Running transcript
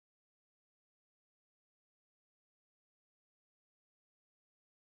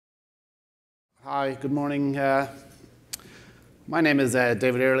Hi, good morning. My name is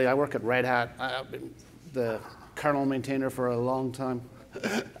David Airlie. I work at RedHat. I've been the kernel maintainer for a long time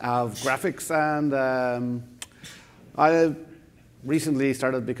of graphics, and I recently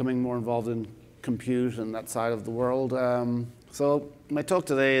started becoming more involved in compute and that side of the world. So my talk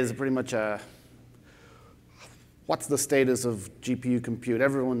today is pretty much what's the status of GPU compute.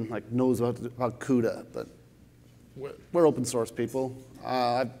 Everyone knows about CUDA, but we're open source people.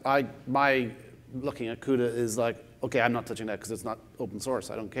 My looking at CUDA is like, okay, I'm not touching that because it's not open source.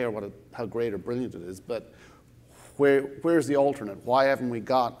 I don't care how great or brilliant it is, but where's the alternate? Why haven't we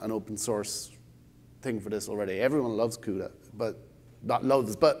got an open source thing for this already? Everyone loves CUDA, but not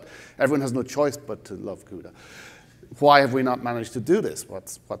loves, but everyone has no choice but to love CUDA. Why have we not managed to do this?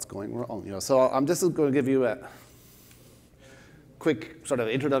 What's going wrong? So I'm just going to give you a quick sort of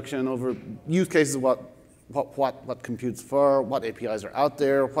introduction over use cases, what compute's for, what APIs are out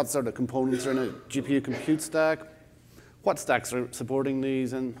there, what sort of components are in a GPU compute stack, what stacks are supporting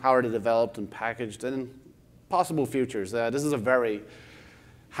these, and how are they developed and packaged, and possible futures. This is a very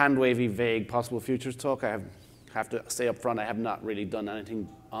hand-wavy, vague possible futures talk. I have to say up front, I have not really done anything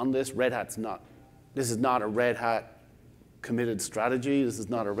on this. This is not a Red Hat committed strategy. This is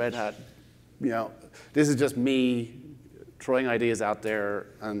not a Red Hat, this is just me throwing ideas out there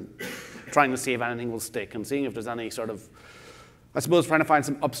and trying to see if anything will stick and seeing if there's any sort of, I suppose, trying to find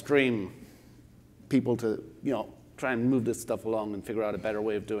some upstream people to, try and move this stuff along and figure out a better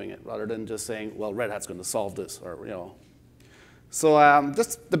way of doing it rather than just saying, well, Red Hat's going to solve this, or, So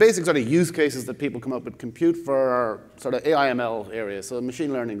just the basic sort of use cases that people come up with compute for are sort of AI/ML areas. So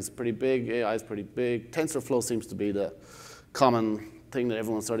machine learning is pretty big, AI is pretty big. TensorFlow seems to be the common thing that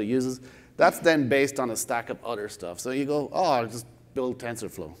everyone sort of uses. That's then based on a stack of other stuff. So you go, oh, I'll just build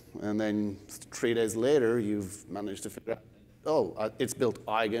TensorFlow. And then 3 days later, you've managed to figure out, oh, it's built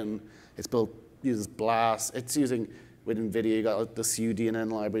Eigen, uses BLAS, it's using, with NVIDIA, you got the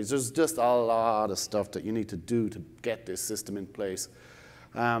CUDA libraries. There's just a lot of stuff that you need to do to get this system in place.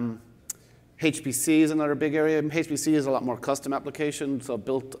 HPC is another big area. HPC is a lot more custom application, so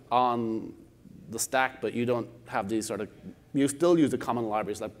built on the stack, but you don't have these sort of, you still use the common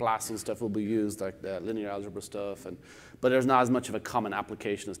libraries, like BLAS and stuff will be used, like the linear algebra stuff, but there's not as much of a common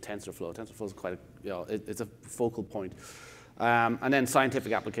application as TensorFlow. TensorFlow is quite it's a focal point. And then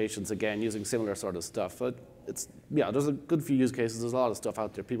scientific applications, again, using similar sort of stuff. But there's a good few use cases. There's a lot of stuff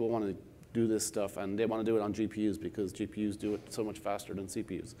out there. People want to do this stuff, and they want to do it on GPUs because GPUs do it so much faster than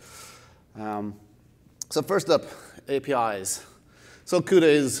CPUs. So first up, APIs. So CUDA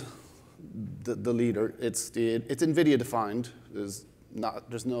is the leader. It's NVIDIA defined. There's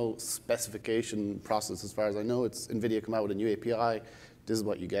no specification process as far as I know. It's NVIDIA come out with a new API. This is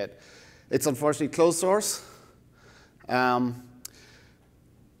what you get. It's unfortunately closed source. The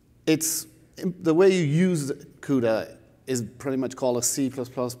way you use CUDA is pretty much called a C++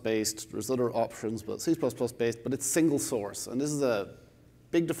 based. There's other options, but C++ based, but it's single source. And this is a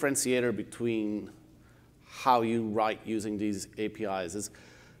big differentiator between how you write using these APIs. Is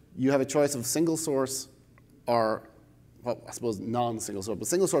you have a choice of single source or, well, I suppose non-single source. But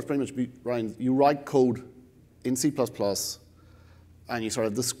single source pretty much you write code in C++, and you sort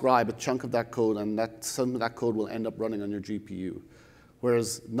of describe a chunk of that code, and some of that code will end up running on your GPU.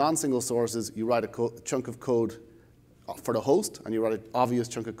 Whereas non-single sources, you write a chunk of code for the host, and you write an obvious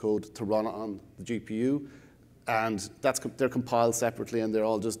chunk of code to run on the GPU, and they're compiled separately, and they're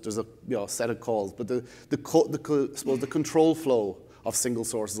all just, there's a set of calls. But I suppose the control flow of single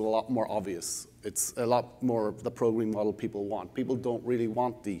source is a lot more obvious. It's a lot more the programming model people want. People don't really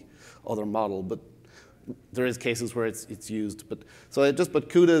want the other model, but there is cases where it's used. But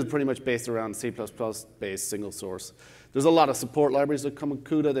CUDA is pretty much based around C++ based single source. There's a lot of support libraries that come with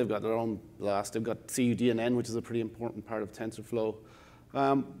CUDA. They've got their own BLAS. They've got CUDA, which is a pretty important part of TensorFlow.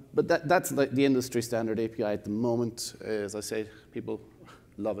 But that's the industry standard API at the moment. As I say, people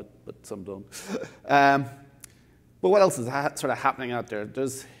love it, but some don't. But what else is sort of happening out there?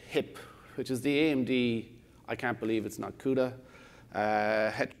 There's HIP, which is the AMD, I can't believe it's not CUDA.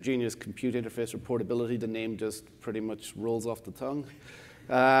 Heterogeneous Compute Interface Reportability, the name just pretty much rolls off the tongue.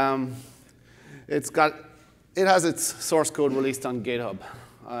 It has its source code released on GitHub.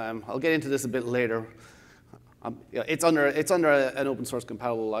 I'll get into this a bit later. It's under an open source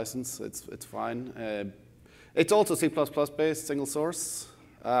compatible license. It's fine. It's also C++ based, single source.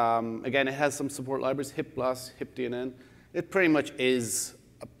 Again, it has some support libraries, HIP BLAS, HIP DNN. It pretty much is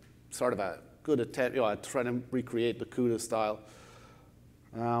sort of a good attempt, trying to recreate the CUDA style.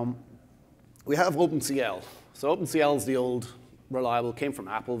 We have OpenCL. So OpenCL is the old reliable, came from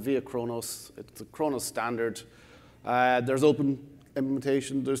Apple via Khronos. It's a Khronos standard. There's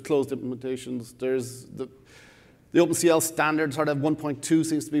implementation, there's closed implementations, there's the OpenCL standard sort of 1.2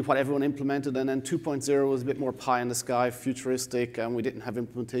 seems to be what everyone implemented, and then 2.0 was a bit more pie in the sky, futuristic, and we didn't have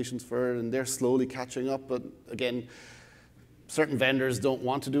implementations for it, and they're slowly catching up. But again, certain vendors don't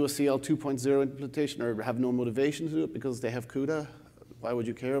want to do a CL 2.0 implementation or have no motivation to do it because they have CUDA. Why would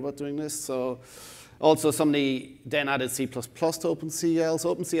you care about doing this? So also somebody then added C++ to OpenCL.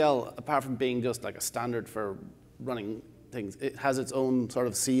 So OpenCL, apart from being just like a standard for running things, it has its own sort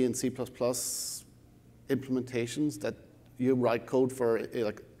of C and C++ implementations that you write code for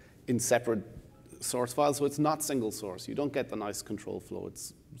like in separate source files, so it's not single source. You don't get the nice control flow.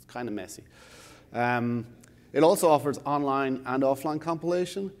 It's kind of messy. It also offers online and offline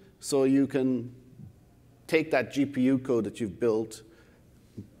compilation, so you can take that GPU code that you've built,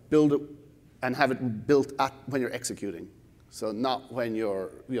 build it, and have it built when you're executing. So not when you're,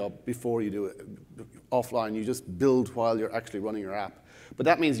 before you do it offline, you just build while you're actually running your app. But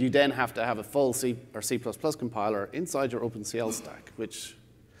that means you then have to have a full C or C++ compiler inside your OpenCL stack, which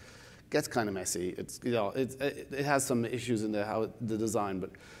gets kind of messy. It's, it has some issues in the design,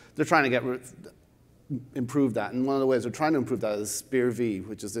 but they're trying to improve that. And one of the ways they're trying to improve that is SPIR-V,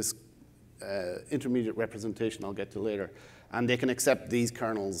 which is this intermediate representation I'll get to later. And they can accept these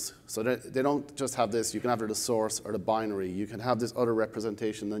kernels. So they don't just have this. You can have the source or the binary. You can have this other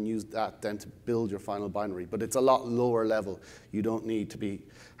representation and use that then to build your final binary. But it's a lot lower level. You don't need to be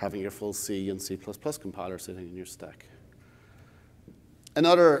having your full C and C++ compiler sitting in your stack.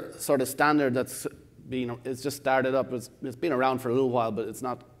 Another sort of standard that's it's just started up. It's been around for a little while, but it's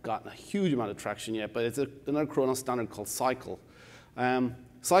not gotten a huge amount of traction yet. But it's another Khronos standard called SYCL.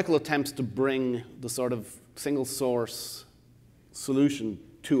 SYCL attempts to bring the sort of single source solution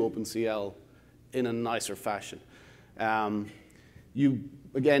to OpenCL in a nicer fashion. You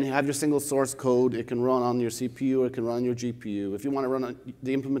have your single source code. It can run on your CPU or it can run on your GPU. If you want to run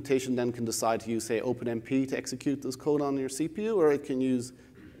the implementation then can decide to use, say, OpenMP to execute this code on your CPU, or it can use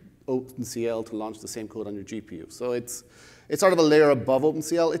OpenCL to launch the same code on your GPU. So it's sort of a layer above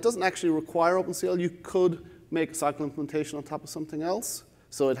OpenCL. It doesn't actually require OpenCL. You could make a SYCL implementation on top of something else.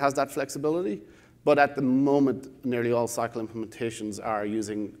 So it has that flexibility. But at the moment, nearly all SYCL implementations are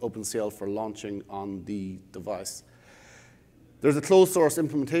using OpenCL for launching on the device. There's a closed source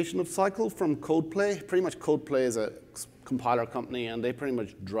implementation of SYCL from CodePlay. Pretty much CodePlay is a compiler company, and they pretty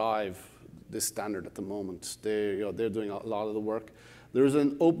much drive this standard at the moment. They're doing a lot of the work. There's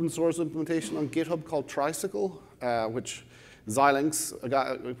an open source implementation on GitHub called Tricycle, which Xilinx, a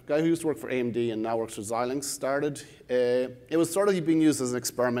guy who used to work for AMD and now works for Xilinx, started. It was sort of being used as an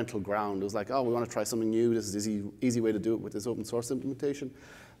experimental ground. It was like, oh, we want to try something new. This is an easy way to do it with this open source implementation.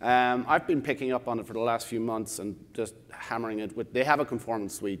 I've been picking up on it for the last few months and just hammering it. They have a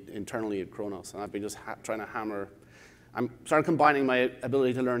conformance suite internally at Khronos, and I've been just trying to hammer. I'm sort of combining my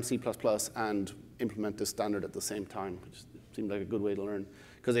ability to learn C++ and implement this standard at the same time, which seemed like a good way to learn.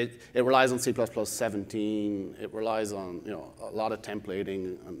 Because it relies on C++ 17, it relies on a lot of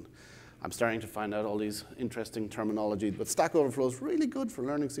templating, and I'm starting to find out all these interesting terminology. But Stack Overflow is really good for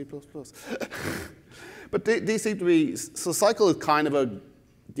learning C++. But these seem to be, so SYCL is kind of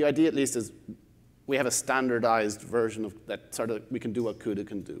the idea at least is we have a standardized version of that sort of, we can do what CUDA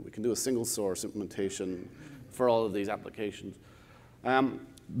can do. We can do a single source implementation for all of these applications.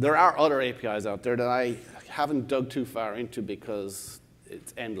 There are other APIs out there that I haven't dug too far into because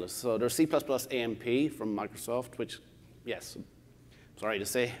it's endless. So there's C++ AMP from Microsoft, which, yes, sorry to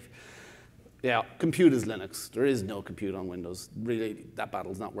say, yeah, compute is Linux. There is no compute on Windows. Really, that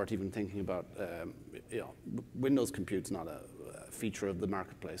battle's not worth even thinking about. Windows compute's not a feature of the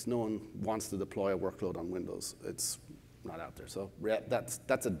marketplace. No one wants to deploy a workload on Windows. It's not out there. So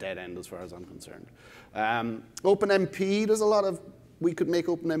that's a dead end as far as I'm concerned. OpenMP, there's a lot of, we could make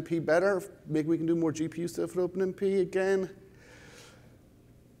OpenMP better. Maybe we can do more GPU stuff with OpenMP again.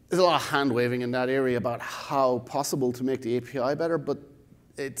 There's a lot of hand-waving in that area about how possible to make the API better, but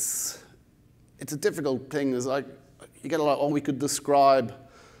it's a difficult thing. It's like you get a lot, we could describe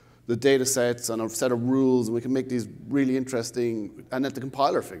the data sets and a set of rules, and we can make these really interesting, and let the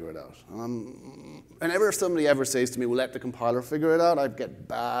compiler figure it out. Whenever somebody ever says to me, well, let the compiler figure it out, I get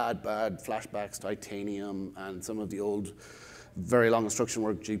bad flashbacks to Titanium and some of the old very long instruction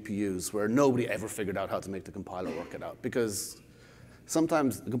work GPUs where nobody ever figured out how to make the compiler work it out, because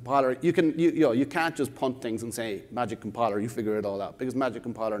sometimes the compiler, you can't just punt things and say, magic compiler, you figure it all out, because magic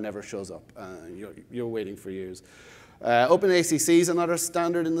compiler never shows up. You're waiting for years. OpenACC is another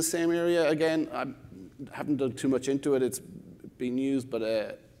standard in the same area. Again, I haven't done too much into it. It's been used, but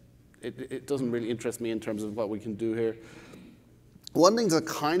it doesn't really interest me in terms of what we can do here. One thing that's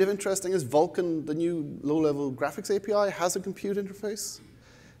kind of interesting is Vulkan, the new low-level graphics API, has a compute interface.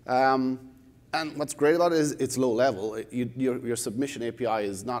 And what's great about it is it's low-level. Your submission API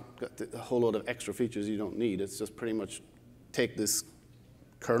is not got a whole load of extra features you don't need. It's just pretty much take this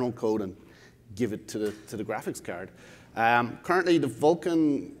kernel code and give it to the graphics card. Currently, the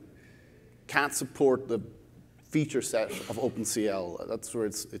Vulkan can't support the feature set of OpenCL. That's where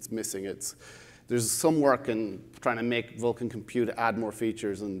it's missing. There's some work in trying to make Vulkan compute add more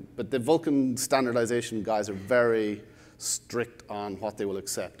features, but the Vulkan standardization guys are very strict on what they will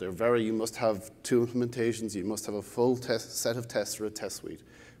accept. You must have 2 implementations, you must have a full set of tests for a test suite.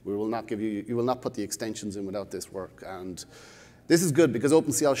 You will not put the extensions in without this work. And this is good because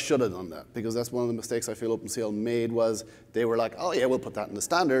OpenCL should have done that, because that's one of the mistakes I feel OpenCL made was they were like, oh yeah, we'll put that in the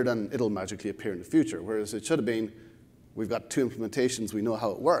standard and it'll magically appear in the future. Whereas it should have been, we've got 2 implementations, we know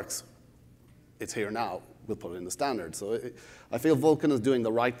how it works. It's here now, we'll put it in the standard. So I feel Vulkan is doing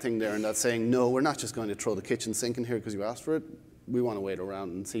the right thing there, and that's saying, no, we're not just going to throw the kitchen sink in here because you asked for it. We want to wait around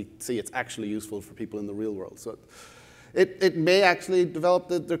and see it's actually useful for people in the real world. So it may actually develop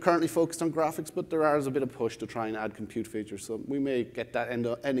that they're currently focused on graphics, but there is a bit of push to try and add compute features. So we may get that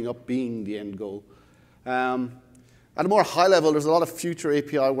ending up being the end goal. At a more high level, there's a lot of future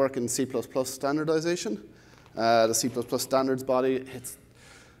API work in C++ standardization. The C++ standards body,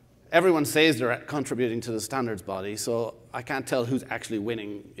 everyone says they're contributing to the standards body, so I can't tell who's actually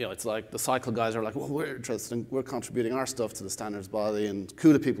winning. It's like the SYCL guys are like, well, we're interested, we're contributing our stuff to the standards body, and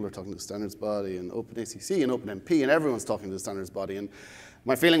CUDA people are talking to the standards body, and OpenACC and OpenMP, and everyone's talking to the standards body. And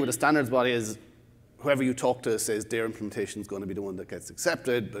my feeling with the standards body is whoever you talk to says their implementation is going to be the one that gets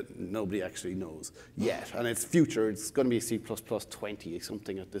accepted, but nobody actually knows yet. And it's future, it's going to be C++ 20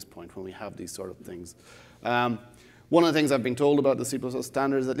 something at this point when we have these sort of things. One of the things I've been told about the C++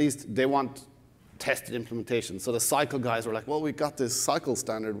 standards, at least, they want tested implementation. So the SYCL guys were like, well, we've got this SYCL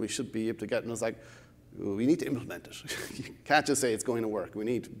standard we should be able to get. And I was like, well, we need to implement it. You can't just say it's going to work. We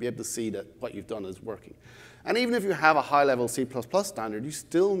need to be able to see that what you've done is working. And even if you have a high-level C++ standard, you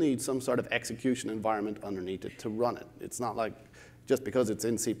still need some sort of execution environment underneath it to run it. It's not like just because it's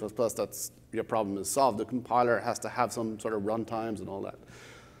in C++, that's your problem is solved. The compiler has to have some sort of runtimes and all that.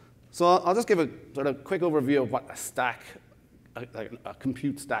 So I'll just give a sort of quick overview of what a stack, a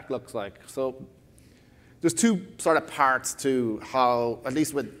compute stack looks like. So there's 2 sort of parts to how, at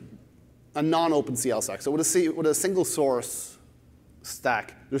least with a non-OpenCL stack. So with a single source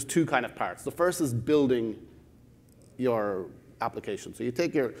stack, there's 2 kind of parts. The first is building your application. So you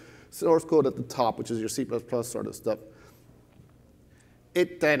take your source code at the top, which is your C++ sort of stuff.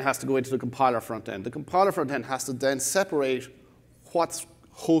 It then has to go into the compiler front end. The compiler front end has to then separate what's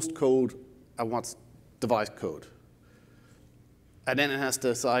host code and what's device code. And then it has to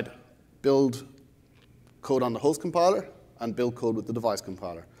decide, build code on the host compiler and build code with the device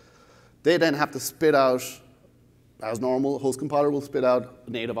compiler. They then have to spit out, as normal, host compiler will spit out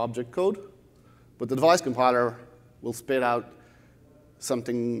native object code, but the device compiler will spit out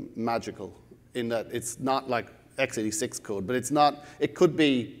something magical in that it's not like x86 code, but it's not, it could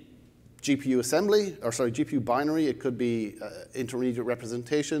be GPU assembly, or sorry, GPU binary, it could be intermediate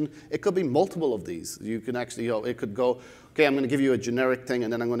representation, it could be multiple of these. You can actually, it could go, okay, I'm going to give you a generic thing,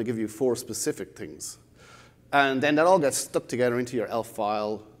 and then I'm going to give you 4 specific things. And then that all gets stuck together into your ELF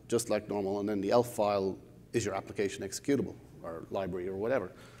file, just like normal, and then the ELF file is your application executable, or library, or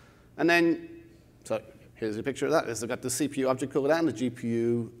whatever. And then, so here's a picture of that. It's got the CPU object code and the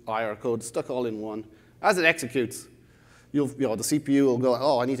GPU IR code stuck all in one. As it executes, the CPU will go,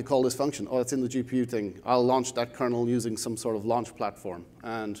 oh, I need to call this function. Oh, it's in the GPU thing. I'll launch that kernel using some sort of launch platform.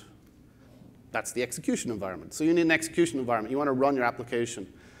 And that's the execution environment. So you need an execution environment. You want to run your application.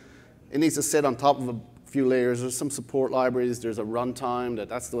 It needs to sit on top of a few layers. There's some support libraries. There's a runtime.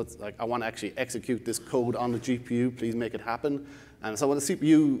 That's what's like, I want to actually execute this code on the GPU. Please make it happen. And so when the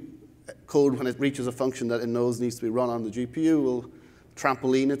CPU code, when it reaches a function that it knows needs to be run on the GPU, will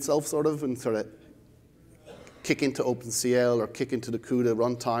trampoline itself sort of and sort of kick into OpenCL or kick into the CUDA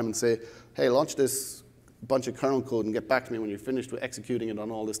runtime and say, hey, launch this bunch of kernel code and get back to me when you're finished with executing it on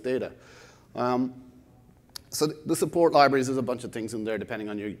all this data. So the support libraries, there's a bunch of things in there depending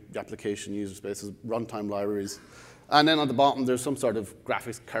on your application user spaces, runtime libraries. And then on the bottom, there's some sort of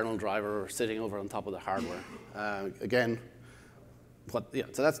graphics kernel driver sitting over on top of the hardware. Again,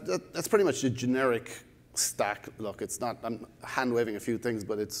 so that's pretty much the generic stack look. It's not, I'm hand-waving a few things,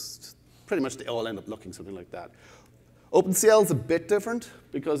 but it's pretty much they all end up looking something like that. OpenCL is a bit different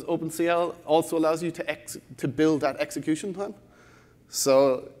because OpenCL also allows you to build that execution time.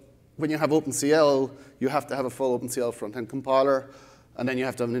 So when you have OpenCL, you have to have a full OpenCL front-end compiler. And then you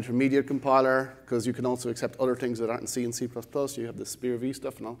have to have an intermediate compiler, because you can also accept other things that aren't in C and C++. You have the SPIR-V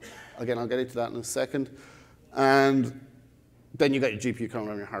stuff, and I'll get into that in a second. And then you got your GPU kernel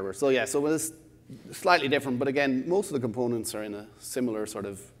on your hardware. So yeah, so it's slightly different, but again, most of the components are in a similar sort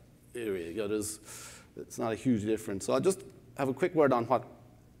of area. You know, it's not a huge difference. So I'll just have a quick word on what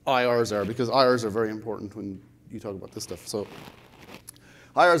IRs are, because IRs are very important when you talk about this stuff. So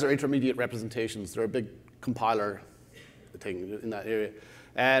IRs are intermediate representations. They're a big compiler thing in that area.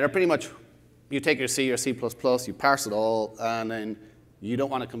 They're pretty much, you take your C or C++, you parse it all, and then you don't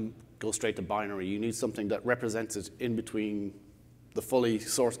want to go straight to binary. You need something that represents it in between the fully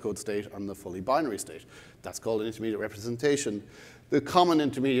source code state and the fully binary state. That's called an intermediate representation. The common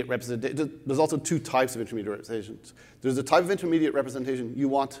intermediate representation, there's also two types of intermediate representations. There's a type of intermediate representation you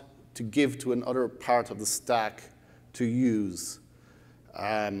want to give to another part of the stack to use.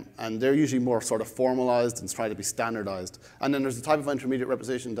 And they're usually more sort of formalized and try to be standardized. And then there's a type of intermediate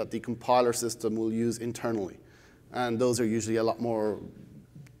representation that the compiler system will use internally. And those are usually a lot more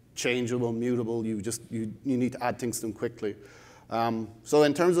changeable, mutable. You need to add things to them quickly. So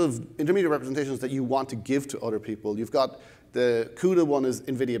in terms of intermediate representations that you want to give to other people, you've got the CUDA one is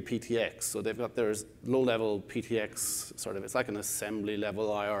NVIDIA PTX. So they've got their low-level PTX, sort of, it's like an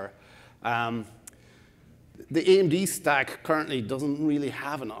assembly-level IR. The AMD stack currently doesn't really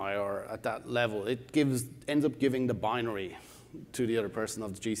have an IR at that level. It ends up giving the binary to the other person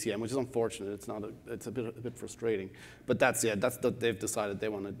of the GCM, which is unfortunate. It's a bit frustrating. But that's what they've decided they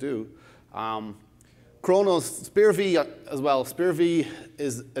want to do. Khronos, SPIR-V as well. SPIR-V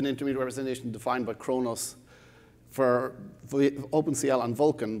is an intermediate representation defined by Khronos for OpenCL and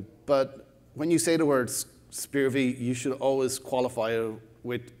Vulkan. But when you say the words SPIR-V, you should always qualify it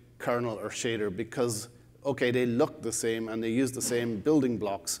with kernel or shader, because okay, they look the same and they use the same building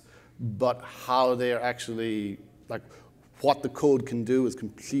blocks, but how they're actually, like, what the code can do is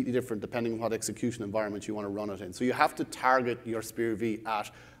completely different depending on what execution environment you want to run it in. So you have to target your SPIR-V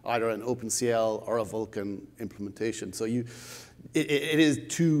at either an OpenCL or a Vulkan implementation. So it is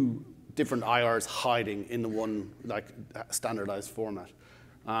two different IRs hiding in the one, like, standardized format.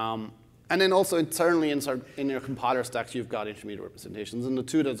 And then also internally in your compiler stacks, you've got intermediate representations. And the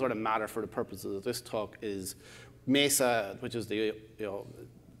two that sort of matter for the purposes of this talk is Mesa, which is the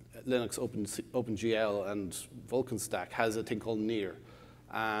Linux OpenGL and Vulkan stack, has a thing called NIR.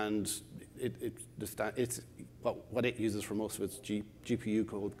 And what it uses for most of its GPU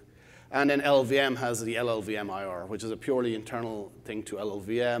code. And then LLVM has the LLVM IR, which is a purely internal thing to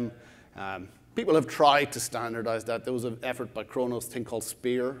LLVM. People have tried to standardize that. There was an effort by Khronos, thing called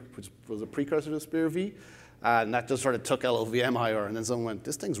SPIR, which was a precursor to SPIR-V. And that just sort of took LLVM IR, and then someone went,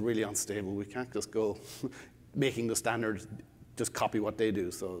 this thing's really unstable. We can't just go making the standards just copy what they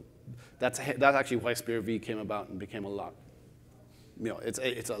do. So that's actually why SPIR-V came about and became a lot. You know,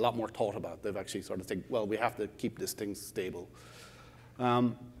 it's a lot more thought about. They've actually sort of think, well, we have to keep this thing stable.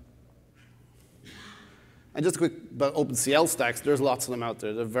 And just quick about OpenCL stacks, there's lots of them out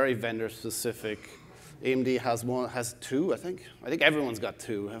there. They're very vendor specific. AMD has two, I think. I think everyone's got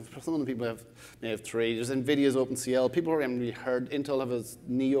two. Some of the people may have three. There's NVIDIA's OpenCL. People haven't really heard. Intel have a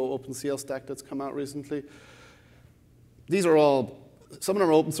Neo OpenCL stack that's come out recently. These are all, some of them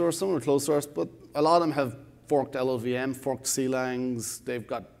are open source, some are closed source, but a lot of them have forked LLVM, forked CLangs. They've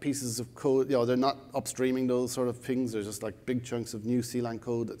got pieces of code. You know, they're not upstreaming those sort of things. They're just like big chunks of new CLang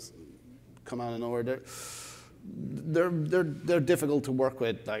code that's come out of nowhere. They're difficult to work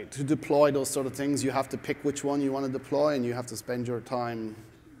with. Like, to deploy those sort of things, you have to pick which one you want to deploy, and you have to spend your time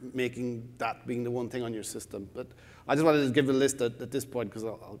making that being the one thing on your system. But I just wanted to give a list at this point, because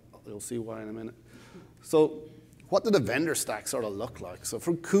you'll see why in a minute. So what do the vendor stacks sort of look like? So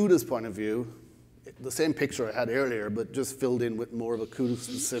from CUDA's point of view, the same picture I had earlier, but just filled in with more of a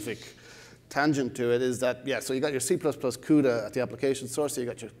CUDA-specific tangent to it, is that, yeah, so you got your C++ CUDA at the application source, so you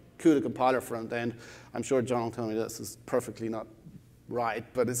got your CUDA compiler front end. I'm sure John will tell me this is perfectly not right,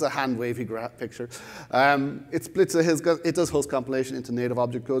 but it's a hand-wavy picture. It splits it does host compilation into native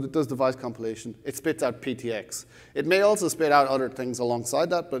object code. It does device compilation. It spits out PTX. It may also spit out other things alongside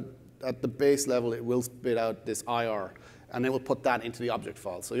that, but at the base level, it will spit out this IR, and it will put that into the object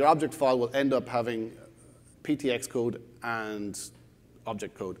file. So your object file will end up having PTX code and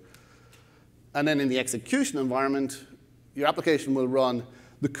object code. And then in the execution environment, your application will run.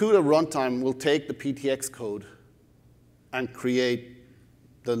 The CUDA runtime will take the PTX code and create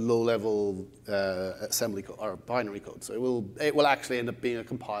the low-level assembly code, or binary code. So it will actually end up being a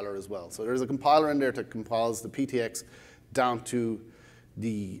compiler as well. So there's a compiler in there that compiles the PTX down to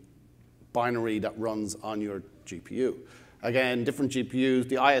the binary that runs on your GPU. Again, different GPUs.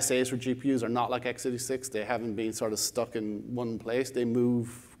 The ISAs for GPUs are not like x86. They haven't been sort of stuck in one place. They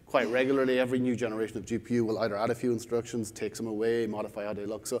move quite regularly. Every new generation of GPU will either add a few instructions, take some away, modify how they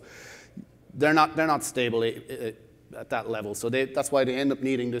look. So they're not stable at that level. So that's why they end up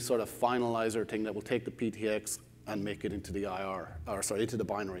needing this sort of finalizer thing that will take the PTX and make it into the into the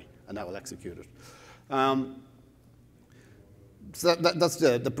binary, and that will execute it. So that's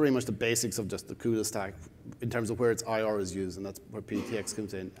pretty much the basics of just the CUDA stack in terms of where its IR is used, and that's where PTX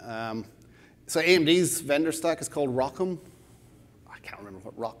comes in. So AMD's vendor stack is called ROCm. I can't remember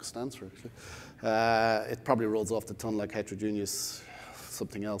what ROC stands for, actually. It probably rolls off the tongue like heterogeneous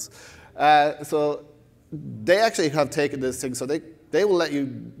something else. So they actually have taken this thing, so they will let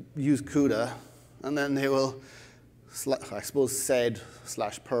you use CUDA, and then they will, I suppose,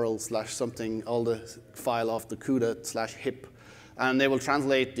 sed/perl/something, all the file off the CUDA/HIP, and they will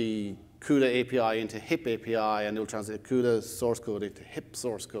translate the CUDA API into HIP API, and they will translate CUDA source code into HIP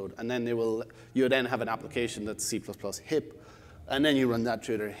source code, and then you then have an application that's C++ HIP, and then you run that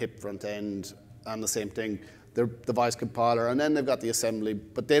through their HIP front end, and the same thing, their device compiler, and then they've got the assembly,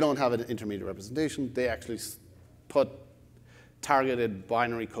 but they don't have an intermediate representation. They actually put targeted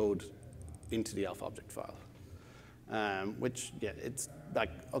binary code into the alpha object file. Which, yeah, it's like,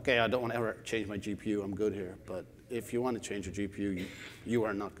 okay, I don't want to ever change my GPU, I'm good here. But if you want to change your GPU, you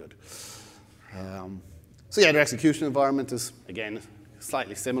are not good. So yeah, their execution environment is, again,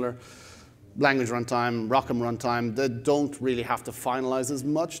 slightly similar. Language runtime, ROCm runtime, they don't really have to finalize as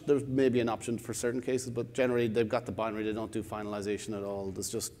much. There may be an option for certain cases, but generally they've got the binary, they don't do finalization at all. There's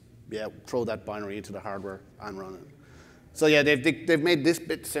just, yeah, throw that binary into the hardware and run it. So yeah, they've made this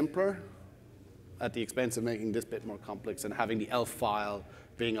bit simpler at the expense of making this bit more complex and having the ELF file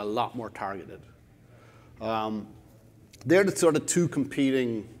being a lot more targeted. They're the sort of two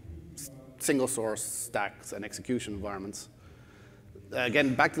competing single source stacks and execution environments.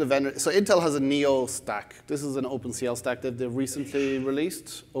 Again, back to the vendor. So Intel has a Neo stack. This is an OpenCL stack that they've recently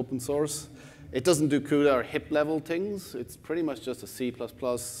released, open source. It doesn't do CUDA or HIP level things. It's pretty much just a C++,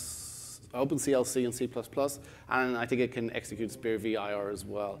 OpenCL C and C++, and I think it can execute SPIR-V IR as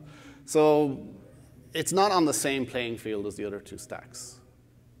well. So it's not on the same playing field as the other two stacks,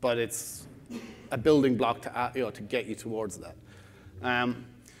 but it's a building block to get you towards that.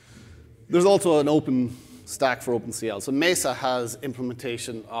 There's also an open stack for OpenCL. So Mesa has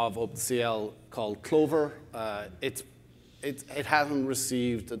implementation of OpenCL called Clover. It hasn't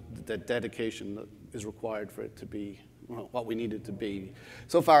received the dedication that is required for it to be what we need it to be.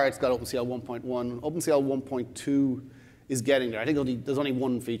 So far, it's got OpenCL 1.1. OpenCL 1.2 is getting there. I think there's only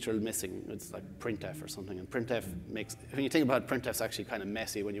one feature missing. It's like printf or something. And printf makes, when you think about it, printf's actually kind of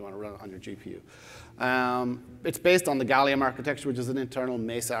messy when you want to run it on your GPU. It's based on the Gallium architecture, which is an internal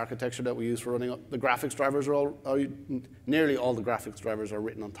Mesa architecture that we use for running. The graphics drivers nearly all the graphics drivers are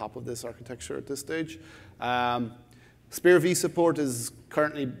written on top of this architecture at this stage. SPIR-V support is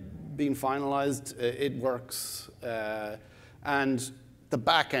currently being finalized. It works. And the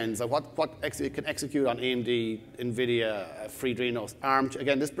backends, like what it can execute on AMD, NVIDIA, Freedreno, ARM.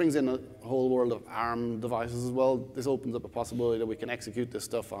 Again, this brings in a whole world of ARM devices as well. This opens up a possibility that we can execute this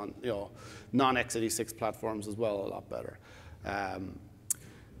stuff on non-x86 platforms as well a lot better.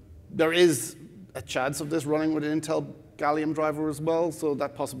 There is a chance of this running with an Intel Gallium driver as well, so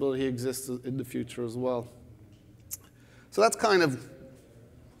that possibility exists in the future as well. So that's kind of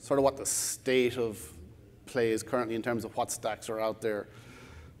sort of what the state of play is currently in terms of what stacks are out there.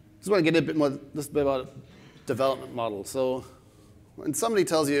 Just want to get a bit more about development model. So when somebody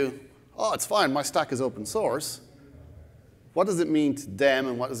tells you, oh, it's fine, my stack is open source, what does it mean to them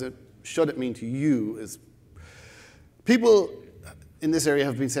and what should it mean to you? Is people in this area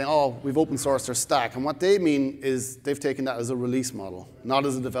have been saying, oh, we've open sourced our stack. And what they mean is they've taken that as a release model, not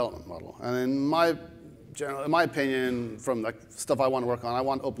as a development model. And in my opinion, from the stuff I want to work on, I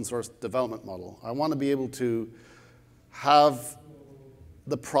want open source development model. I want to be able to have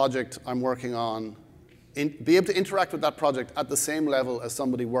the project I'm working on, be able to interact with that project at the same level as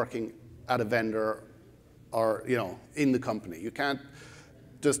somebody working at a vendor or in the company. You can't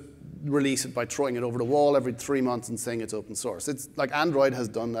just release it by throwing it over the wall every 3 months and saying it's open source. It's like Android has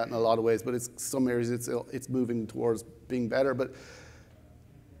done that in a lot of ways, but some areas it's moving towards being better. But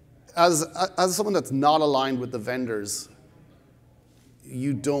as someone that's not aligned with the vendors,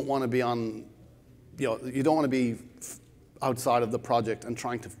 you don't want to be on, you don't want to be outside of the project and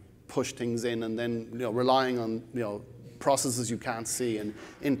trying to push things in and then relying on processes you can't see and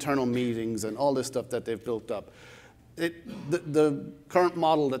internal meetings and all this stuff that they've built up. The current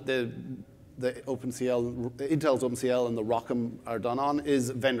model that the OpenCL, Intel's OpenCL and the ROCm are done on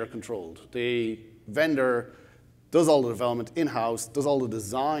is vendor controlled. The vendor does all the development in-house, does all the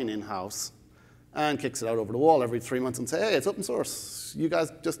design in-house, and kicks it out over the wall every 3 months and say, hey, it's open source. You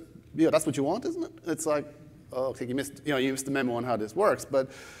guys just, that's what you want, isn't it? It's like, oh, okay, you missed the memo on how this works.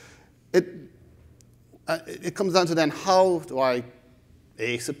 But it comes down to then, how do I,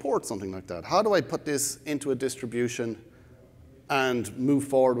 support something like that? How do I put this into a distribution and move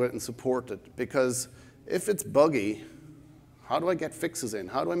forward with it and support it? Because if it's buggy, how do I get fixes in?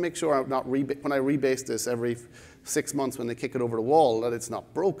 How do I make sure I'm not, when I rebase this every 6 months when they kick it over the wall, that it's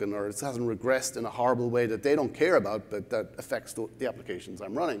not broken or it hasn't regressed in a horrible way that they don't care about, but that affects the applications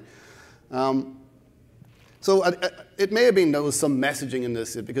I'm running? So it may have been there was some messaging in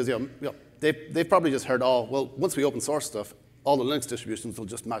this, because they've probably just heard, oh, well, once we open source stuff, all the Linux distributions will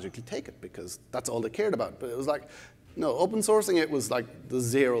just magically take it because that's all they cared about. But it was like, no, open sourcing it was like the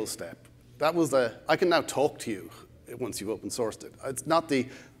 0 step. That was I can now talk to you once you've open sourced it. It's not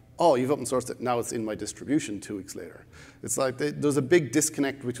oh, you've open sourced it, now it's in my distribution 2 weeks later. It's like there's a big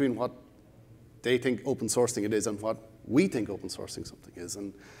disconnect between what they think open sourcing it is and what we think open sourcing something is.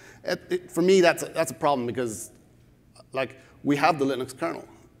 And for me, that's a problem because, like, we have the Linux kernel.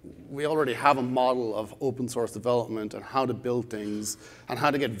 We already have a model of open source development and how to build things and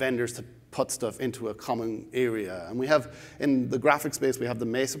how to get vendors to put stuff into a common area. And we have, in the graphics space, we have the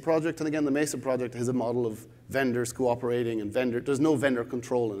Mesa project. And again, the Mesa project is a model of vendors cooperating and there's no vendor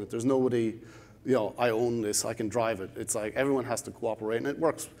control in it. There's nobody, I own this, I can drive it. It's like everyone has to cooperate, and it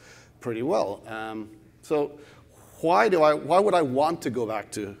works pretty well. So why would I want to go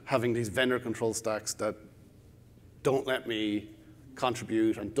back to having these vendor control stacks that don't let me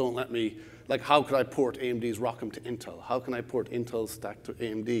contribute and don't let me, like, how could I port AMD's ROCm to Intel? How can I port Intel's stack to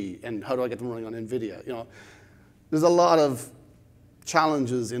AMD? And how do I get them running on NVIDIA? There's a lot of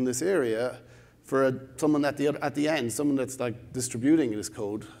challenges in this area for someone at the end, someone that's like distributing this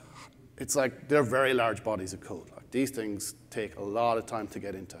code. It's like they're very large bodies of code. Like, these things take a lot of time to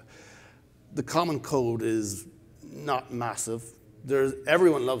get into. The common code is not massive.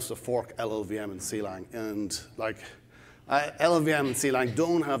 Everyone loves to fork LLVM and CLang, and like, LLVM and CLang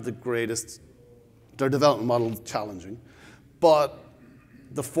don't have the greatest, their development model is challenging, but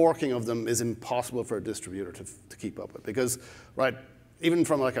the forking of them is impossible for a distributor to keep up with, because, right, even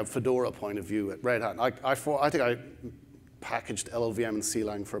from like a Fedora point of view at Red Hat, I think I packaged LLVM and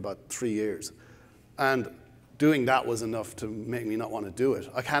CLang for about 3 years, and doing that was enough to make me not want to do it.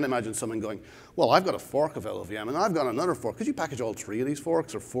 I can't imagine someone going, well, I've got a fork of LLVM, and I've got another fork. Could you package all 3 of these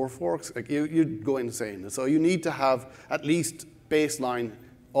forks or 4 forks? Like, you'd go insane. So you need to have at least baseline.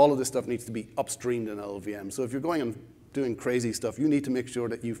 All of this stuff needs to be upstreamed in LLVM. So if you're going and doing crazy stuff, you need to make sure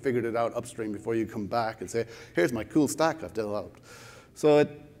that you figured it out upstream before you come back and say, here's my cool stack I've developed. So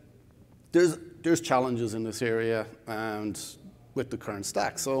there's challenges in this area and with the current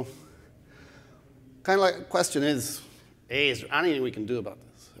stack. So kind of like the question is there anything we can do about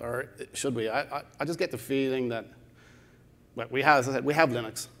this? Or should we? I just get the feeling that, well, as I said, we have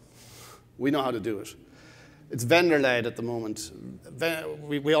Linux. We know how to do it. It's vendor-led at the moment.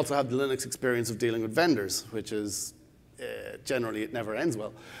 We also have the Linux experience of dealing with vendors, which is generally it never ends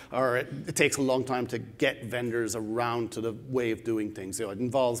well. Or it takes a long time to get vendors around to the way of doing things. It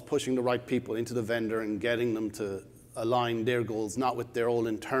involves pushing the right people into the vendor and getting them to align their goals, not with their own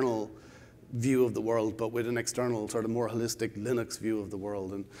internal view of the world, but with an external, sort of more holistic Linux view of the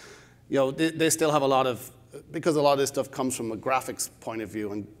world. And they still have a lot of, because a lot of this stuff comes from a graphics point of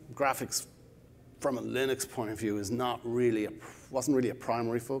view, and graphics from a Linux point of view wasn't really a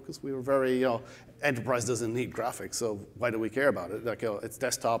primary focus. We were very, enterprise doesn't need graphics, so why do we care about it? Like, it's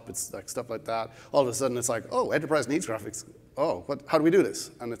desktop, it's like stuff like that. All of a sudden, it's like, oh, enterprise needs graphics. Oh, how do we do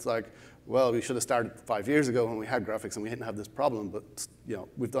this? And it's like, well, we should have started 5 years ago when we had graphics and we didn't have this problem, but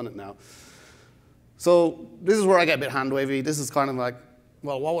we've done it now. So this is where I get a bit hand-wavy. This is kind of like,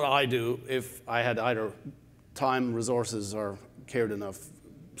 well, what would I do if I had either time, resources, or cared enough,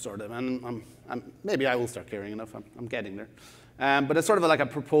 sort of? And maybe I will start caring enough. I'm getting there. But it's sort of like a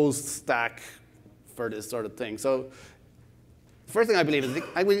proposed stack for this sort of thing. So the first thing I believe is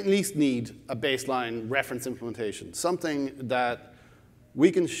I would at least need a baseline reference implementation, something that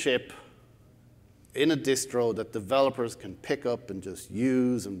we can ship in a distro that developers can pick up and just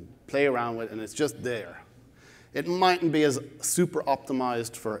use and play around with, and it's just there. It mightn't be as super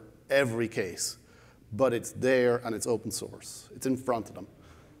optimized for every case, but it's there and it's open source. It's in front of them.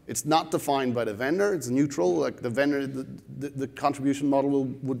 It's not defined by the vendor. It's neutral. Like the vendor, the contribution model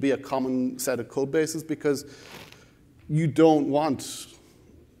would be a common set of code bases, because you don't want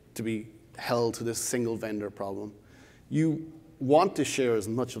to be held to this single vendor problem. You want to share as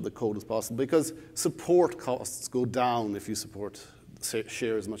much of the code as possible, because support costs go down if you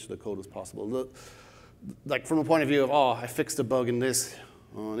share as much of the code as possible. like from a point of view of, oh, I fixed a bug in this,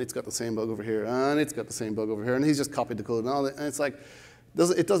 oh, and it's got the same bug over here, and it's got the same bug over here, and he's just copied the code and all that, and it's like,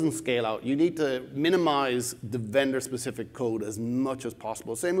 it doesn't scale out. You need to minimize the vendor-specific code as much as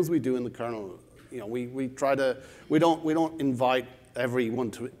possible, same as we do in the kernel. You know, we don't invite everyone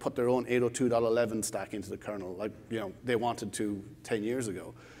to put their own 802.11 stack into the kernel like, you know, they wanted to 10 years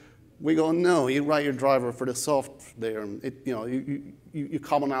ago. We go, no, you write your driver for the soft there, and you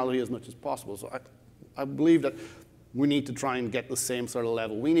commonality as much as possible. So I believe that we need to try and get the same sort of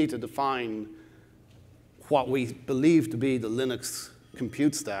level. We need to define what we believe to be the Linux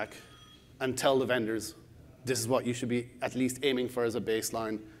compute stack and tell the vendors, this is what you should be at least aiming for as a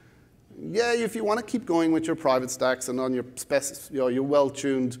baseline. Yeah, if you want to keep going with your private stacks and on your your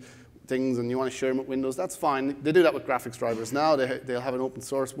well-tuned things and you want to share them with Windows, that's fine. They do that with graphics drivers now. They'll have an open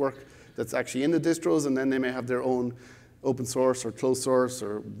source work that's actually in the distros, and then they may have their own open source or closed source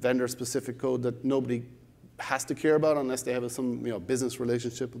or vendor-specific code that nobody has to care about unless they have some business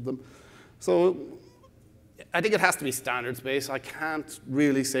relationship with them. So I think it has to be standards-based. I can't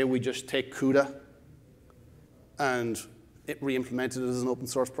really say we just take CUDA and re-implement it as an open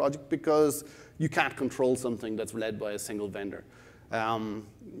source project because you can't control something that's led by a single vendor.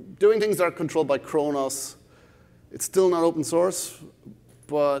 Doing things that are controlled by Khronos, it's still not open source,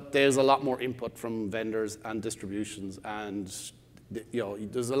 but there's a lot more input from vendors and distributions, and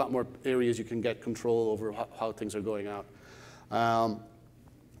there's a lot more areas you can get control over how things are going out.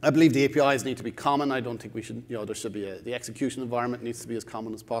 I believe the APIs need to be common. I don't think we should, there should be the execution environment needs to be as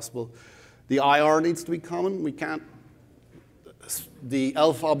common as possible. The IR needs to be common. We can't, the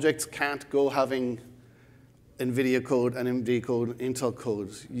ELF objects can't go having NVIDIA code, NMD code, Intel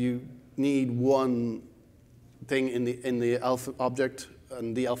code. You need one thing in the ELF object,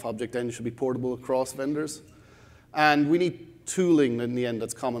 and the ELF object then should be portable across vendors. And we need tooling in the end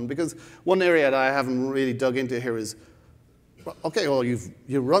that's common, because one area that I haven't really dug into here is, okay, well, you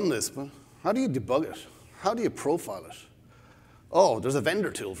run this, but how do you debug it? How do you profile it? Oh, there's a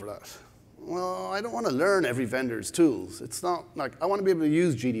vendor tool for that. Well, I don't want to learn every vendor's tools. It's not like, I want to be able to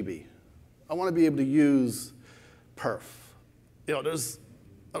use GDB. I want to be able to use perf. There's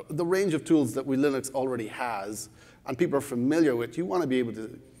the range of tools that Linux already has, and people are familiar with. You want to be able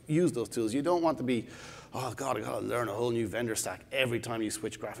to use those tools. You don't want to be, oh God, I got to learn a whole new vendor stack every time you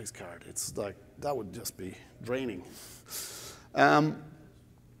switch graphics card. It's like, that would just be draining.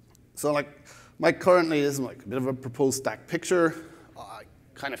 So like, currently is like a bit of a proposed stack picture. I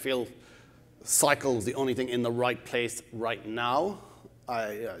kind of feel SYCL is the only thing in the right place right now.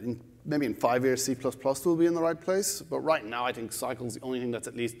 Maybe in 5 years, C++ will be in the right place. But right now, I think SYCL is the only thing that's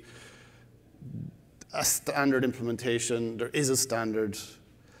at least a standard implementation. There is a standard.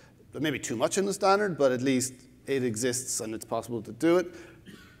 There may be too much in the standard, but at least it exists and it's possible to do it.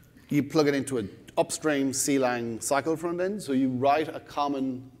 You plug it into an upstream CLang SYCL front end. So you write a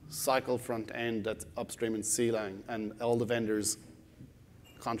common SYCL front end that's upstream in CLang, and all the vendors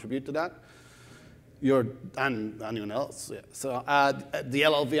contribute to that. And anyone else. Yeah. So the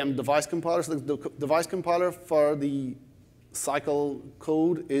LLVM device compiler. So the device compiler for the SYCL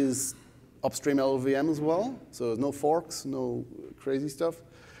code is upstream LLVM as well. So there's no forks, no crazy stuff.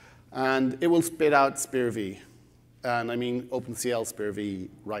 And it will spit out SPIR-V. And I mean OpenCL SPIR-V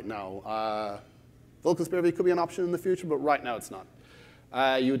right now. Vulkan SPIR-V could be an option in the future, but right now it's not.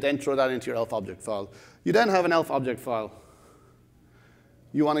 You would then throw that into your ELF object file. You then have an ELF object file.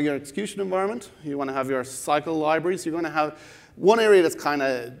 You want your execution environment. You want to have your SYCL libraries. You're going to have one area that's kind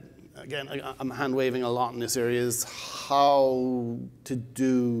of, again, I'm hand-waving a lot in this area, is how to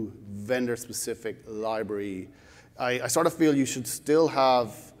do vendor-specific library. I sort of feel you should still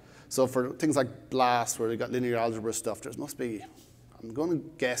have, so for things like BLAST, where they got linear algebra stuff, there must be, I'm going to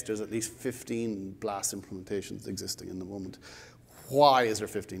guess there's at least 15 BLAST implementations existing in the moment. Why is there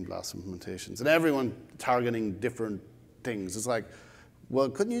 15 BLAST implementations? And everyone targeting different things. It's like, well,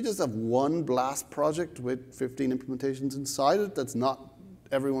 couldn't you just have one BLAST project with 15 implementations inside it that's not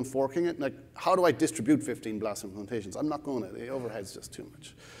everyone forking it? Like, how do I distribute 15 BLAST implementations? I'm not going to. The overhead's just too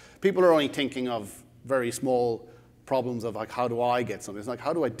much. People are only thinking of very small problems of like, how do I get something? It's like,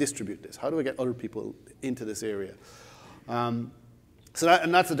 how do I distribute this? How do I get other people into this area? And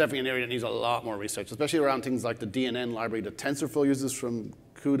that's definitely an area that needs a lot more research, especially around things like the DNN library that TensorFlow uses from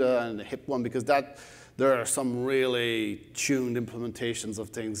CUDA and the HIP one, because there are some really tuned implementations of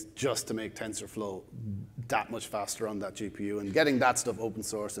things just to make TensorFlow that much faster on that GPU. And getting that stuff open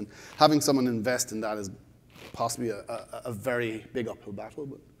source and having someone invest in that is possibly a very big uphill battle.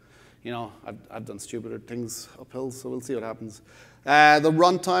 But I've done stupider things uphill, so we'll see what happens. The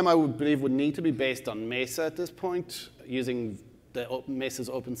runtime, I would believe, would need to be based on Mesa at this point, using Mesa's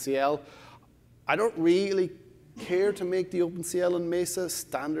OpenCL. I don't really care to make the OpenCL and Mesa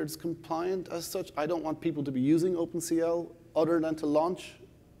standards compliant as such. I don't want people to be using OpenCL other than to launch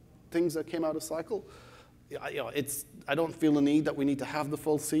things that came out of SYCL. I don't feel the need that we need to have the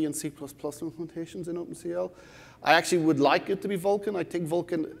full C and C++ implementations in OpenCL. I actually would like it to be Vulkan. I think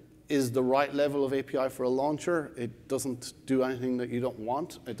Vulkan is the right level of API for a launcher. It doesn't do anything that you don't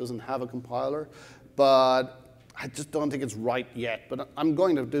want. It doesn't have a compiler. But I just don't think it's right yet. But I'm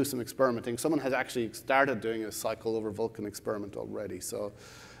going to do some experimenting. Someone has actually started doing a SYCL over Vulkan experiment already. So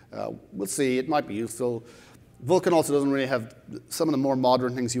we'll see. It might be useful. Vulkan also doesn't really have some of the more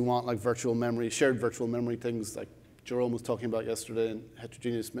modern things you want, like virtual memory, shared virtual memory things like Jerome was talking about yesterday in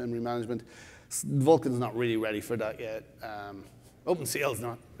heterogeneous memory management. Vulkan's not really ready for that yet. OpenCL's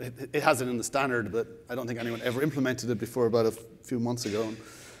not. It has it in the standard, but I don't think anyone ever implemented it before about a few months ago. And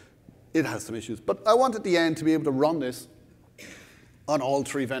it has some issues. But I want at the end to be able to run this on all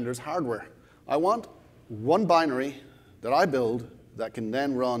three vendors' hardware. I want one binary that I build that can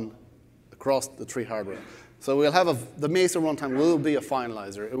then run across the three hardware. So we'll have the Mesa runtime will be a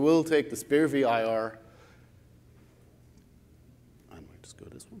finalizer. It will take the SPIR-V IR. I might just go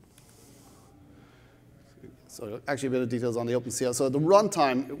this one. So actually a bit of details on the OpenCL. So the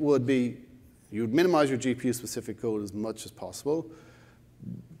runtime would be, you'd minimize your GPU-specific code as much as possible,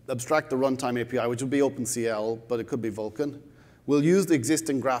 abstract the runtime API, which would be OpenCL, but it could be Vulkan. We'll use the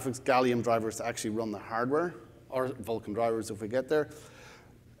existing graphics Gallium drivers to actually run the hardware, or Vulkan drivers if we get there.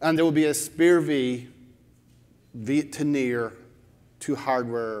 And there will be a SPIR-V to near to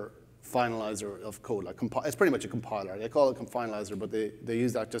hardware finalizer of code. Like it's pretty much a compiler. They call it a finalizer, but they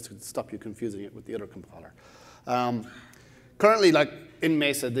use that just to stop you confusing it with the other compiler. Currently, like in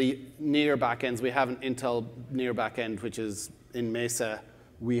Mesa, the near backends, we have an Intel near backend, which is in Mesa.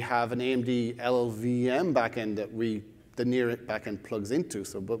 We have an AMD LLVM backend that the near backend plugs into.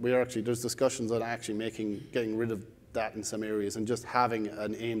 So, but we are actually, there's discussions on actually getting rid of that in some areas and just having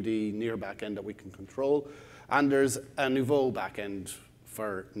an AMD near backend that we can control. And there's a Nouveau backend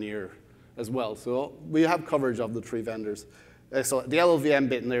for near as well. So we have coverage of the three vendors. So the LLVM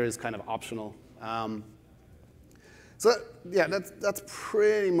bit in there is kind of optional. So yeah, that's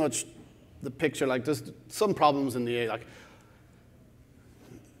pretty much the picture. Like there's some problems in the like,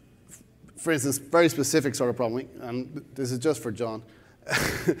 for instance, very specific sort of problem. And this is just for John.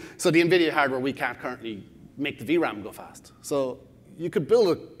 So the NVIDIA hardware, we can't currently make the VRAM go fast. So you could build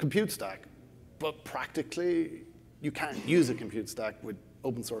a compute stack, but practically, you can't use a compute stack with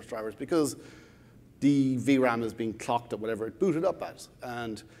open source drivers because the VRAM is being clocked at whatever it booted up at.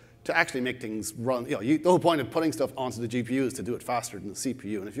 And to actually make things run, the whole point of putting stuff onto the GPU is to do it faster than the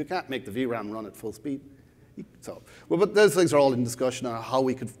CPU. And if you can't make the VRAM run at full speed, but those things are all in discussion on how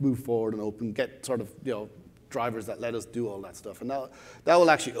we could move forward and get sort of, drivers that let us do all that stuff. And that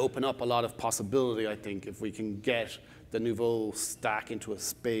will actually open up a lot of possibility, I think, if we can get the Nouveau stack into a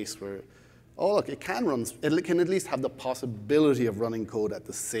space where, oh, look, it can at least have the possibility of running code at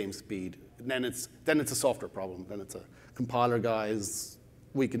the same speed. And then it's a software problem. Then it's a compiler guys.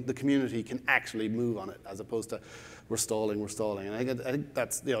 The community can actually move on it as opposed to we're stalling. And I think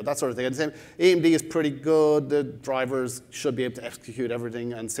that's that sort of thing. And same, AMD is pretty good. The drivers should be able to execute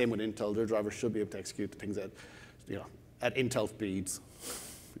everything, and same with Intel. Their drivers should be able to execute things at at Intel speeds,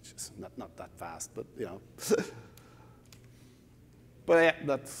 which is not that fast, but But yeah,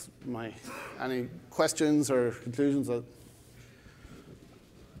 that's any questions or conclusions?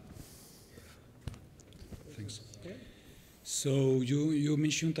 Thanks. So you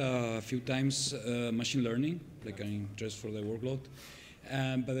mentioned a few times machine learning, like an interest for the workload,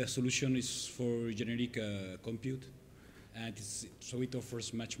 but the solution is for generic compute, and so it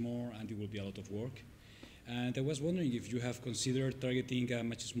offers much more, and it will be a lot of work. And I was wondering if you have considered targeting a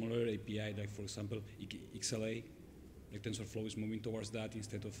much smaller API, like for example XLA. Like TensorFlow is moving towards that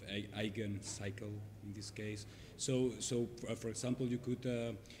instead of eigen cycle in this case. So for example, you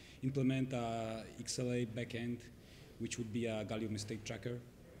could implement a XLA backend, which would be a Gallium state tracker,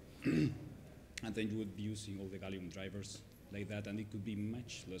 and then you would be using all the Gallium drivers like that, and it could be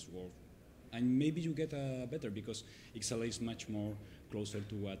much less work. And maybe you get better because XLA is much more closer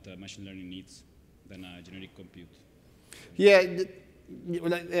to what machine learning needs than a generic compute. Yeah,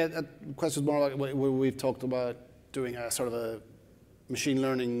 that question is more like what we've talked about. Doing a sort of a machine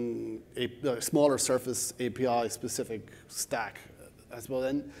learning, smaller surface API specific stack as well.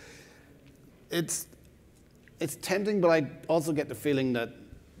 And it's tempting, but I also get the feeling that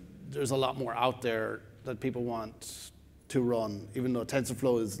there's a lot more out there that people want to run, even though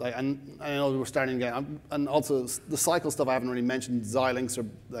TensorFlow is like, and I know we're starting again, and also the cycle stuff I haven't really mentioned. Xilinx are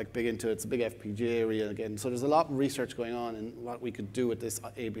like big into it. It's a big FPGA area again. So there's a lot of research going on in what we could do with this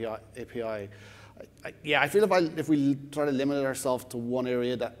API. Yeah, I feel if we try to limit ourselves to one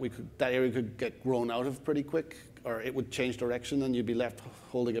area, that area could get grown out of pretty quick, or it would change direction, and you'd be left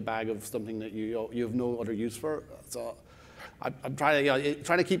holding a bag of something that you have no other use for. So I'm trying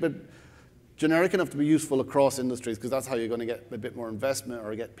to keep it generic enough to be useful across industries, because that's how you're going to get a bit more investment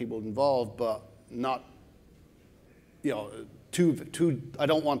or get people involved, but not, I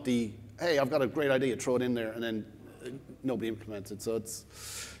don't want hey, I've got a great idea, throw it in there, and then nobody implements it. So it's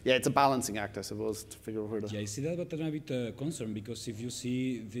a balancing act, I suppose, to figure out where to. Yeah, I see that, but I'm a bit concerned, because if you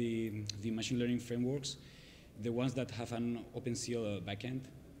see the machine learning frameworks, the ones that have an OpenCL backend,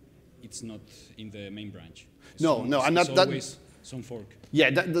 it's not in the main branch. No, and it's always some fork. Yeah,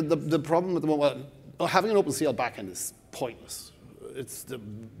 the problem with having an OpenCL backend is pointless. It's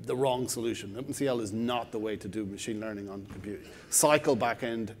the wrong solution. OpenCL is not the way to do machine learning on computing. SYCL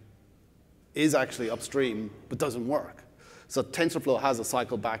backend is actually upstream, but doesn't work. So TensorFlow has a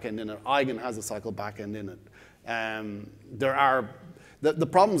SYCL backend in it. Eigen has a SYCL backend in it. There are the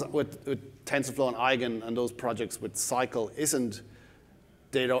problems with TensorFlow and Eigen and those projects with SYCL isn't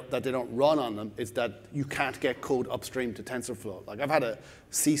that they don't run on them, it's that you can't get code upstream to TensorFlow. Like I've had a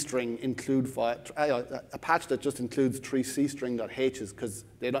C-string include file, a patch that just includes 3 C-string.h's, because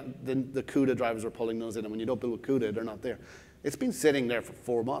the CUDA drivers are pulling those in, and when you don't build with CUDA, they're not there. It's been sitting there for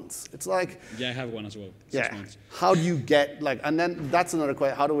 4 months. It's like, yeah, I have one as well. 6 yeah, months. how do you get, and then that's another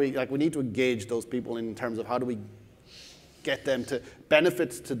question. How do we need to engage those people in terms of how do we get them to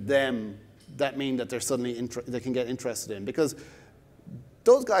benefits to them that mean that they're suddenly they can get interested in, because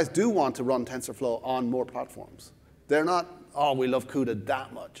those guys do want to run TensorFlow on more platforms. They're not, oh, we love CUDA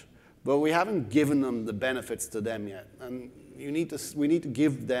that much, but we haven't given them the benefits to them yet. And we need to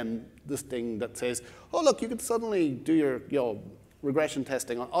give them this thing that says, oh, look, you can suddenly do your regression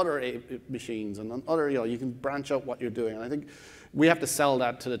testing on other machines, and on other, you can branch out what you're doing. And I think we have to sell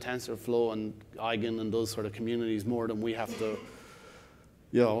that to the TensorFlow and Eigen and those sort of communities more than we have to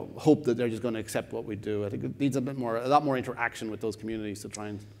hope that they're just going to accept what we do. I think it needs a lot more interaction with those communities to try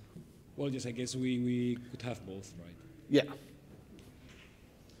and. Well, yes, I guess we could have both, right? Yeah.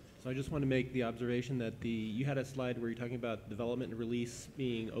 So I just want to make the observation that you had a slide where you're talking about development and release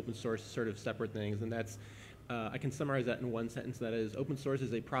being open source sort of separate things, and that's, I can summarize that in one sentence. That is, open source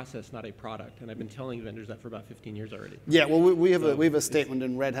is a process, not a product. And I've been telling vendors that for about 15 years already. Yeah, well, we have a statement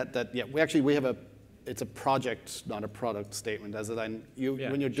in RedHat that, we have it's a project, not a product statement. As in,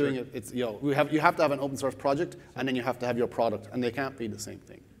 when you're doing it, it's you have to have an open source project, and then you have to have your product, and they can't be the same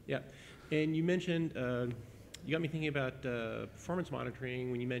thing. Yeah, and you mentioned you got me thinking about performance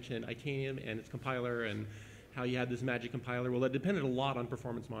monitoring when you mentioned Itanium and its compiler and how you had this magic compiler. Well, it depended a lot on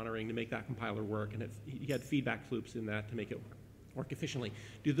performance monitoring to make that compiler work, and you had feedback loops in that to make it work efficiently.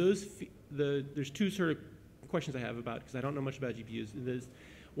 Do those there's 2 sort of questions I have about, because I don't know much about GPUs.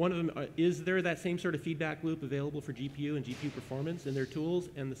 One of them, is there that same sort of feedback loop available for GPU and GPU performance in their tools?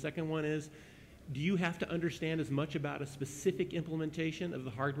 And the second one is, do you have to understand as much about a specific implementation of the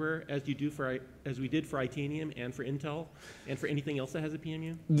hardware as you do as we did for Itanium and for Intel and for anything else that has a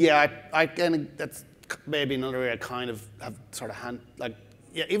PMU? Yeah, I that's maybe another way I kind of have sort of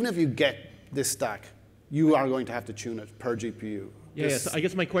even if you get this stack, you are going to have to tune it per GPU. Yeah, so I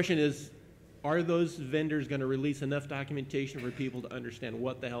guess my question is, are those vendors going to release enough documentation for people to understand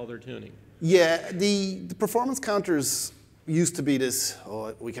what the hell they're tuning? Yeah, the performance counters used to be this,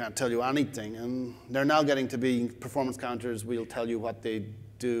 oh, we can't tell you anything, and they're now getting to be performance counters, we'll tell you what they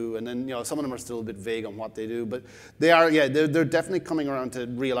do, and then some of them are still a bit vague on what they do, but they're definitely coming around to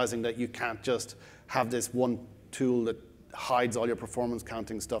realizing that you can't just have this one tool that hides all your performance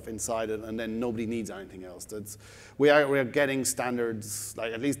counting stuff inside it, and then nobody needs anything else. We are getting standards,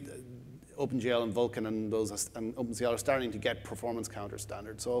 like at least OpenCL and Vulkan and OpenCL are starting to get performance counter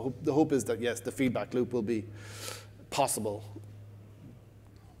standards. So the hope is that, yes, the feedback loop will be possible.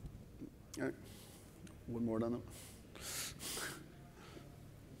 All right. One more on it.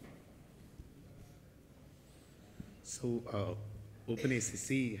 So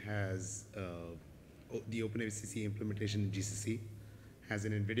OpenACC has, the OpenACC implementation in GCC has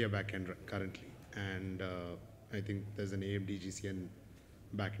an NVIDIA backend currently. And I think there's an AMD GCN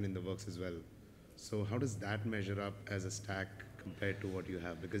backend in the works as well. So how does that measure up as a stack compared to what you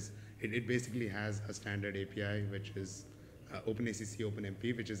have? Because it basically has a standard API, which is OpenACC,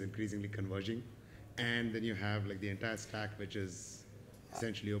 OpenMP, which is increasingly converging. And then you have like the entire stack, which is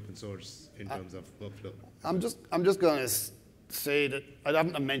essentially open source in terms of workflow. I'm just going to say that I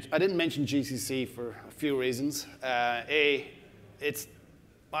didn't mention GCC for a few reasons. LVM's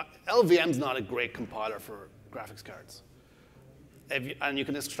not a great compiler for graphics cards. And you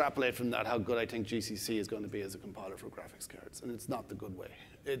can extrapolate from that how good I think GCC is going to be as a compiler for graphics cards, and it's not the good way.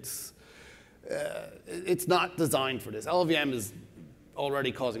 It's not designed for this. LVM is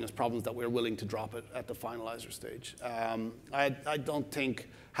already causing us problems that we're willing to drop it at the finalizer stage. I don't think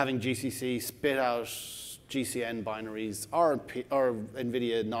having GCC spit out GCN binaries or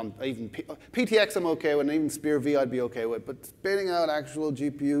NVIDIA even PTX I'm okay with, and even SPIR-V I'd be okay with, but spitting out actual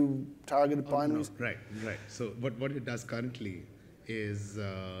GPU targeted binaries. No. Right. So what it does currently is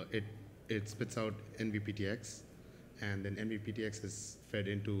it spits out NVPTX, and then NVPTX is fed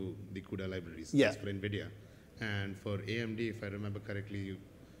into the CUDA libraries. Yeah. That's for NVIDIA. And for AMD, if I remember correctly,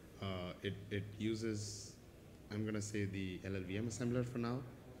 it uses, I'm going to say the LLVM assembler for now,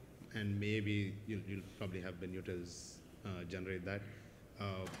 and maybe you'll probably have the utils generate that.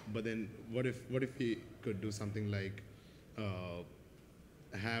 But then what if we could do something like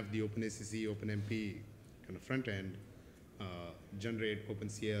have the OpenACC, OpenMP kind of front end generate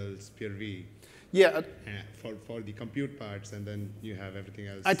OpenCL, SPIR-V, yeah, for the compute parts, and then you have everything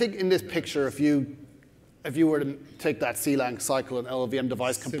else. I think in this picture, if you were to take that CLang cycle and LLVM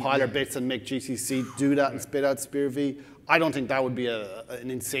device compiler bits and make GCC do that and spit out SPIR-V, I don't think that would be an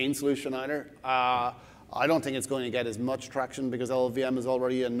insane solution either. I don't think it's going to get as much traction because LLVM is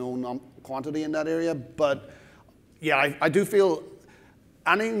already a known quantity in that area. But yeah, I do feel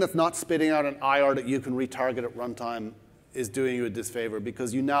anything that's not spitting out an IR that you can retarget at runtime is doing you a disfavor,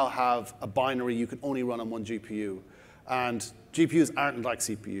 because you now have a binary you can only run on one GPU. And GPUs aren't like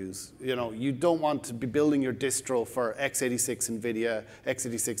CPUs. You don't want to be building your distro for x86 NVIDIA,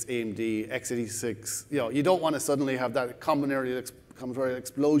 x86 AMD, x86. You don't want to suddenly have that combinatorial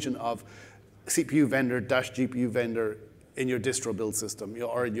explosion of CPU vendor dash GPU vendor in your distro build system,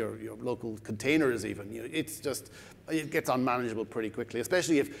 or in your local containers even. It's just, it gets unmanageable pretty quickly,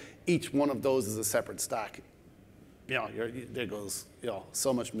 especially if each one of those is a separate stack. There goes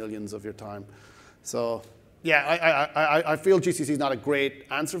so much millions of your time. So yeah, I feel GCC is not a great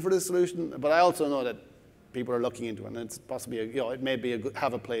answer for this solution, but I also know that people are looking into it, and it's possibly it may be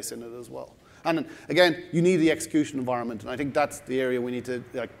have a place in it as well. And again, you need the execution environment, and I think that's the area we need to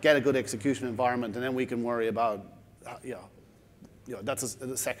get a good execution environment, and then we can worry about that's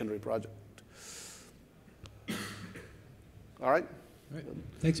a secondary project. All right. All right.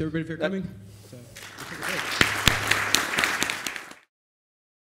 Thanks everybody for coming. So